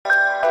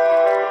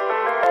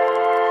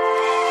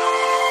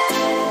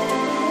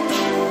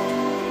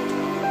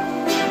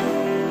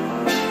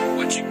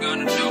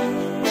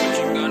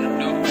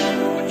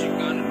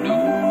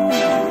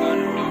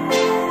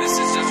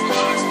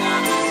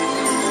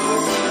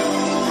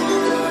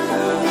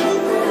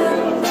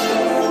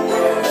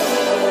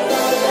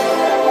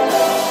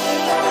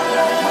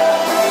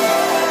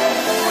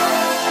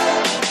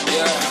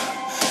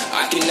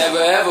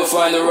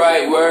find the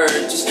right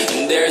words,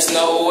 and there's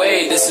no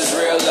way this is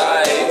real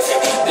life.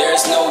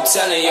 There's no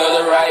telling you're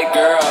the right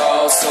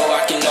girl, so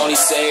I can only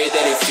say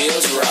that it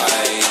feels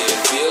right. It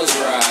feels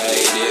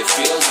right, it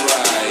feels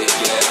right.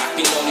 Yeah, I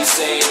can only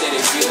say that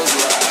it feels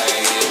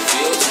right. It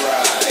feels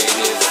right,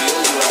 it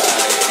feels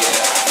right.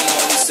 Yeah, I can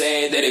only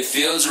say that it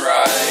feels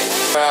right.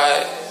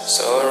 Right,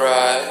 so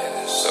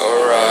right, so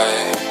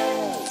right.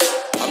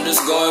 I'm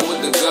just going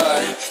with the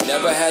gut,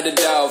 never had a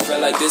doubt,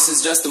 felt like this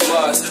is just a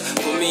must.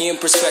 Put me in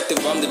perspective,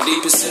 I'm the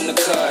deepest in the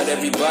cut.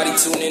 Everybody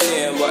tuning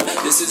in, but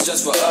this is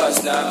just for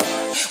us now.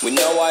 We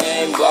know I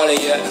ain't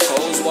ballin' yet,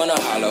 hoes wanna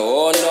holler,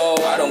 oh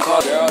no, I don't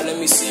call. Girl, let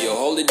me see you,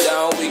 hold it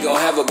down, we gon'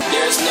 have a.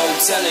 There's no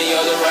telling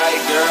you're the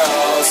right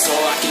girl, so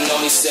I can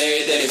only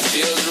say that it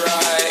feels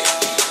right.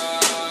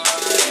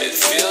 It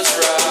feels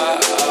right,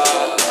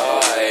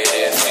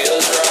 it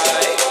feels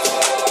right.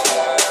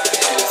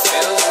 It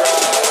feels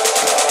right.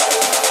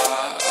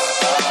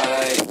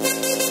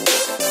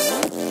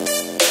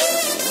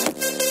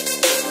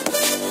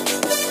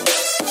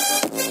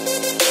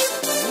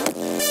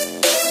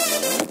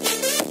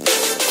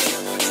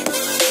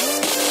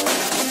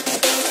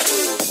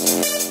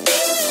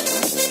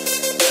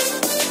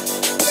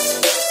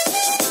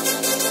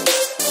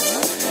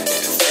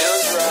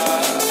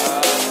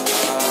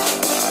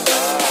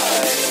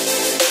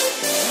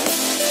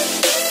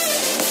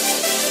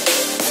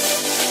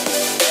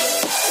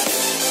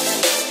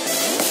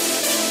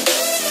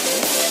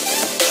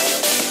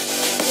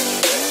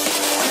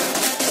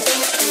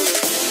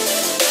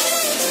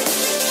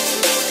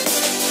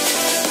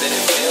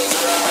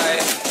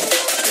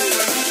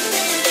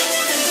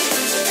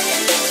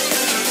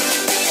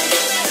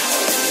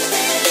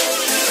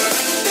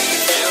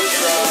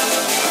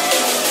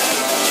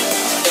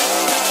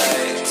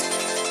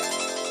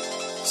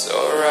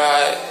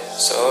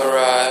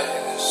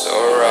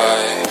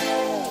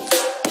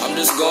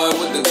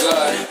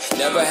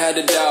 Never had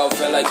a doubt,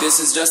 felt like this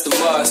is just a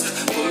must.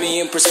 Put me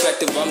in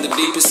perspective, I'm the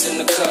deepest in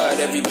the cut.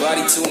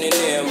 Everybody tuning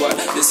in, but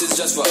this is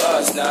just for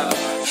us now.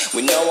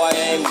 We know I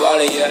ain't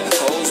ballin' yet,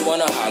 hoes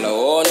wanna holler,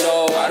 oh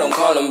no, I don't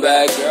call them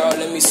back. Girl,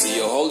 let me see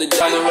you, hold it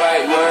down, the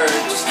right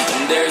words,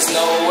 and there's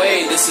no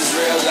way this is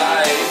real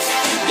life.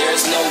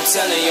 There's no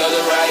telling you're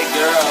the right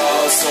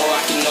girl, so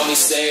I can only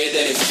say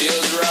that it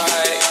feels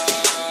right.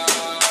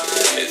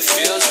 It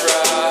feels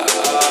right.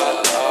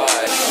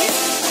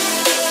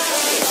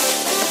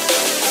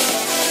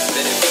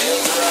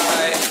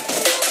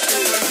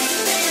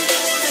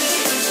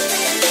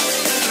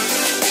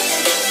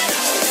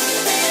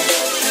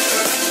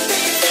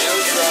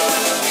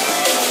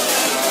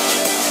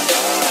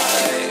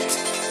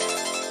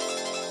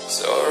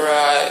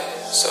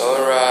 So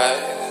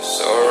right,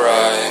 so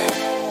right.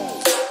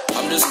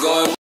 I'm just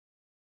going.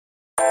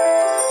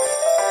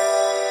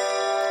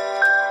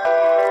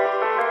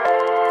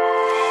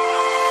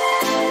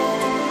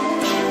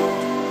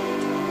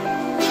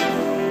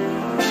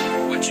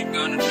 What you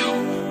gonna do?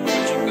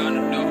 What you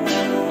gonna do?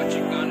 What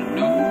you gonna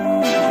do?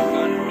 What you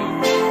gonna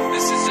do?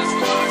 This is just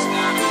for us now.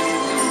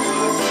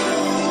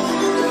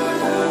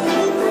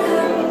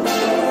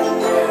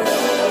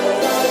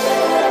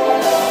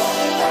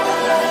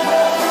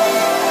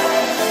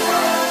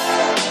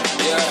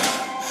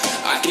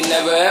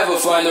 Never ever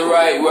find the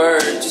right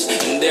words,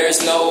 and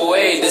there's no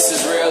way this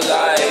is real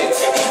life.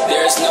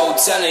 There's no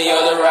telling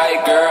you're the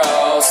right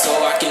girl, so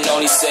I can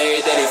only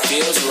say that it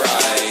feels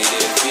right.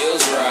 It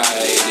feels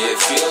right, it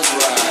feels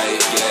right.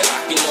 Yeah,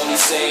 I can only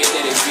say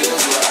that it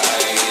feels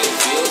right. It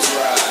feels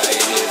right,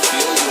 it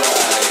feels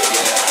right.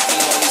 Yeah, I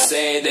can only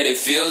say that it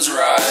feels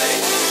right.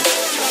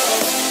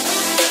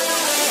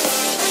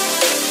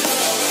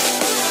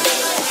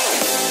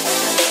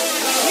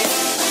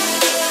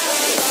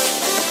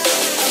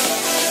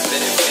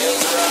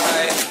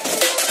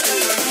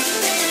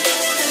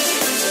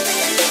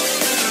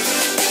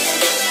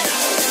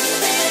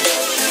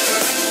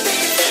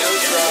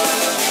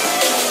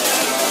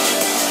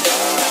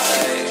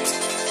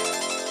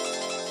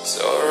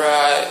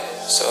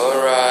 So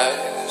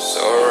right,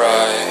 so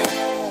right.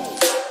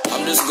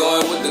 I'm just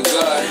going with the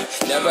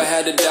gut, never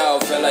had a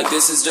doubt, felt like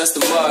this is just a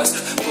must.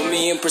 Put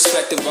me in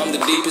perspective, I'm the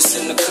deepest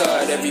in the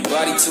cut.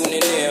 Everybody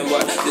tuning in,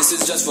 but this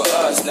is just for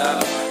us now.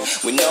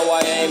 We know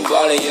I ain't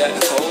ballin' yet,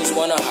 hoes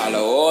wanna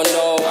holler, oh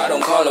no, I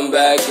don't call them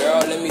back.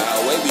 Girl, let me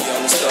way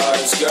beyond the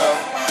stars, girl.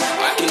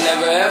 I can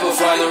never ever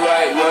find the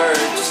right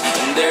words,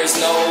 and there's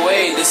no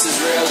way this is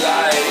real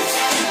life.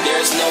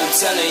 There's no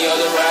telling you're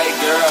the right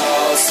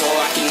girl, so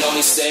I can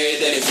only say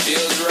that it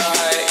feels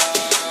right.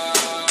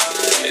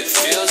 It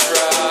feels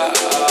right.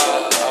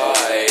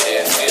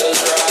 It feels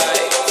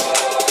right.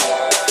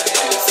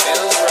 It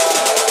feels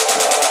right.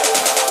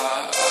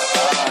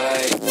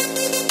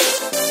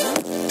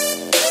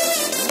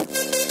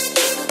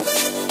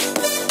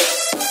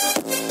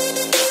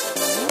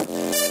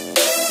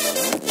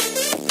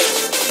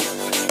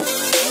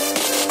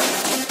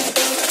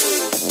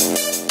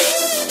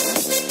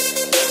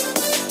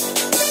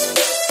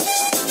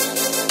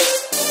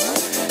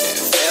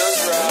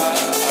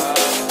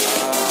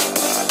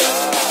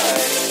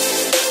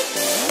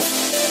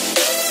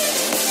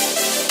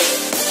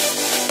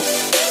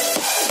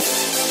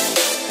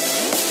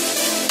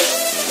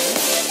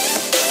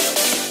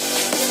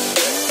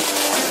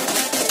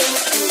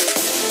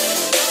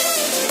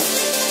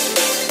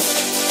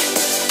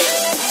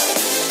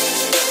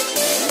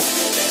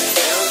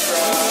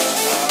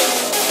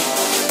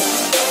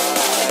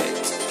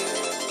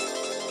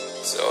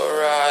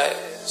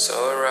 so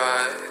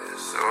right,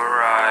 so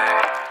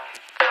right.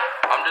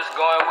 I'm just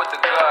going with the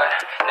gut,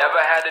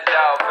 never had a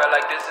doubt, felt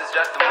like this is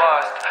just a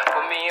must.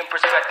 Put me in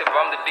perspective,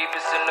 I'm the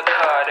deepest in the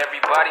cut.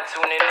 Everybody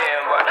tuning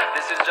in, but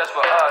this is just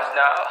for us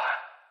now.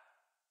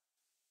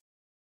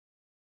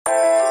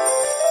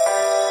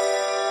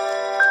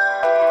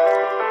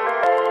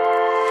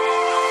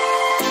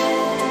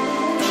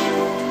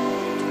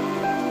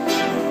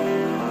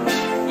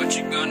 What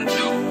you gonna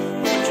do?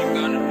 What you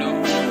gonna do?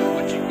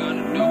 What you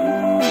gonna do?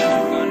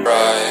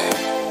 Right.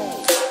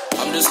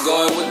 I'm just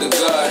going with the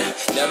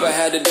gut, never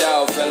had a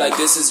doubt, felt like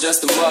this is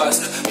just a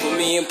must. Put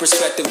me in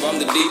perspective, I'm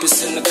the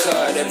deepest in the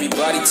cut.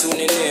 Everybody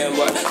tuning in,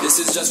 but this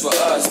is just for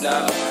us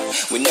now.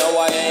 We know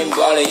I ain't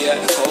ballin' yet,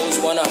 hoes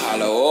wanna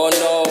holler, oh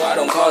no, I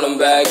don't call them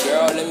back.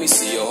 Girl, let me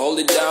see you hold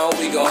it down,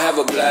 we gon' have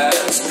a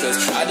blast.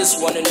 Cause I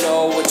just wanna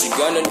know what you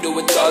gonna do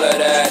with all of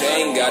that.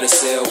 Ain't gotta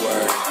say a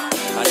word,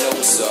 I know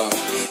what's up,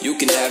 you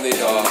can have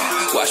it all.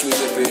 Watch me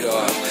rip it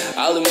off,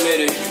 I'll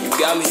admit it, you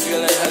got me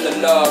feeling hella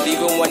loved.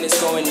 Even when it's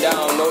going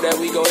down, know that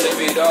we gon'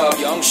 live it up.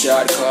 Young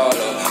shot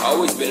caller,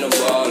 always been a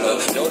baller.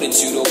 Know that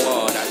you the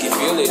one, I can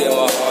feel it in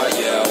my heart.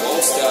 Yeah, I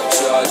won't stop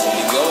charging,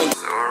 you going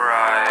so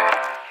right.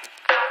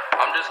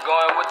 I'm just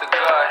going with the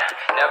gut,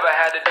 never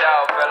had a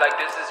doubt, felt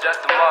like this is just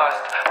a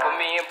must. Put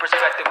me in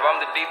perspective, I'm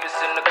the deepest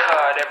in the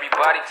cut.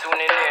 Everybody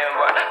tuning in,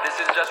 but this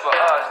is just for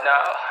us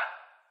now.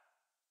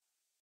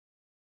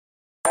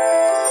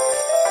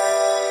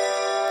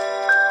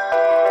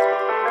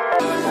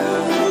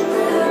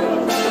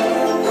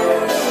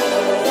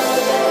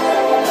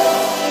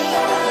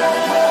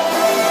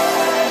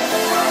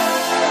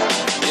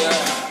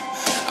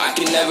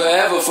 Never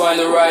ever find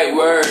the right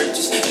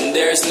words, and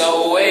there's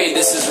no way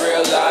this is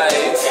real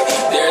life.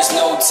 There's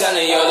no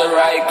telling you're the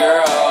right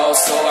girl,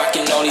 so I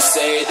can only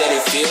say that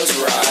it feels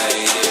right.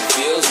 It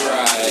feels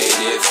right,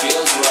 it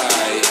feels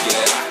right.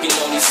 Yeah, I can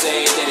only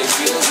say that it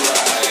feels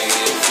right.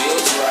 It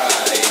feels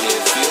right,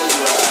 it feels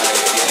right.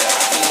 Yeah,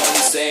 I can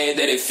only say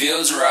that it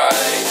feels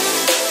right.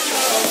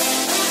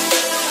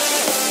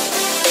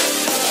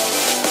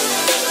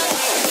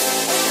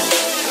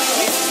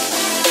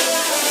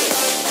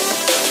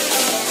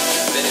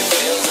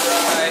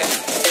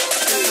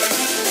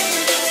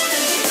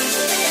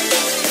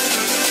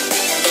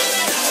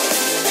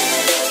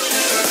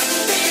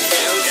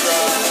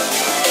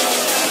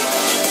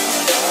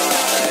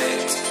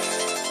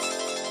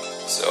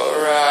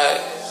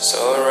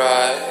 So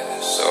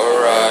right, so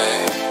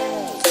right.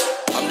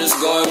 I'm just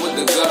going with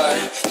the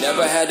gut,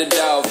 never had a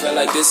doubt, felt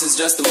like this is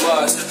just a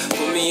must.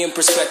 Put me in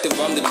perspective,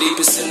 I'm the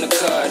deepest in the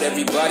cut.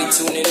 Everybody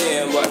tuning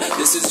in, but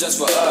this is just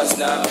for us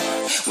now.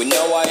 We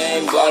know I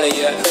ain't ballin'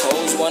 yet,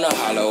 hoes wanna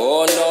holler,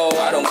 oh no,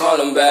 I don't call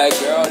them back.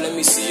 Girl, let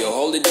me see you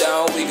hold it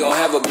down, we gon'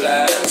 have a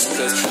blast.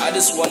 Cause I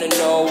just wanna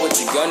know what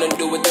you gonna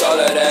do with all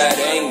of that.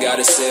 Ain't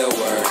gotta say a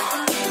word,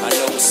 I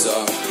know what's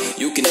up,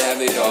 you can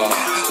have it all.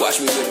 Watch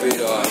me rip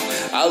it off,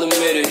 I'll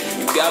admit it,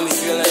 you got me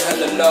feeling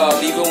hella loved.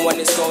 Even when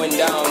it's going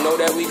down, know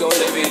that we gon'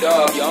 live it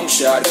up. Young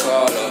shot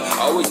caller,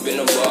 always been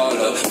a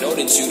baller. Know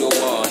that you the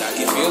one, I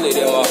can feel it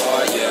in my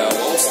heart. Yeah, I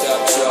won't stop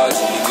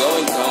charging, you go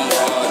and come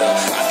harder.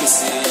 I can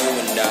see you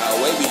and I,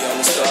 way beyond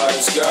the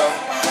stars, girl.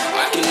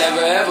 I can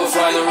never ever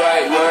find the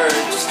right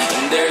words,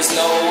 and there's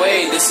no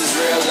way this is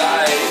real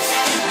life.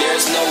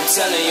 There's no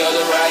telling you're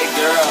the right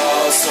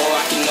girl, so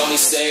I can only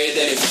say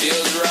that it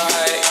feels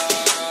right.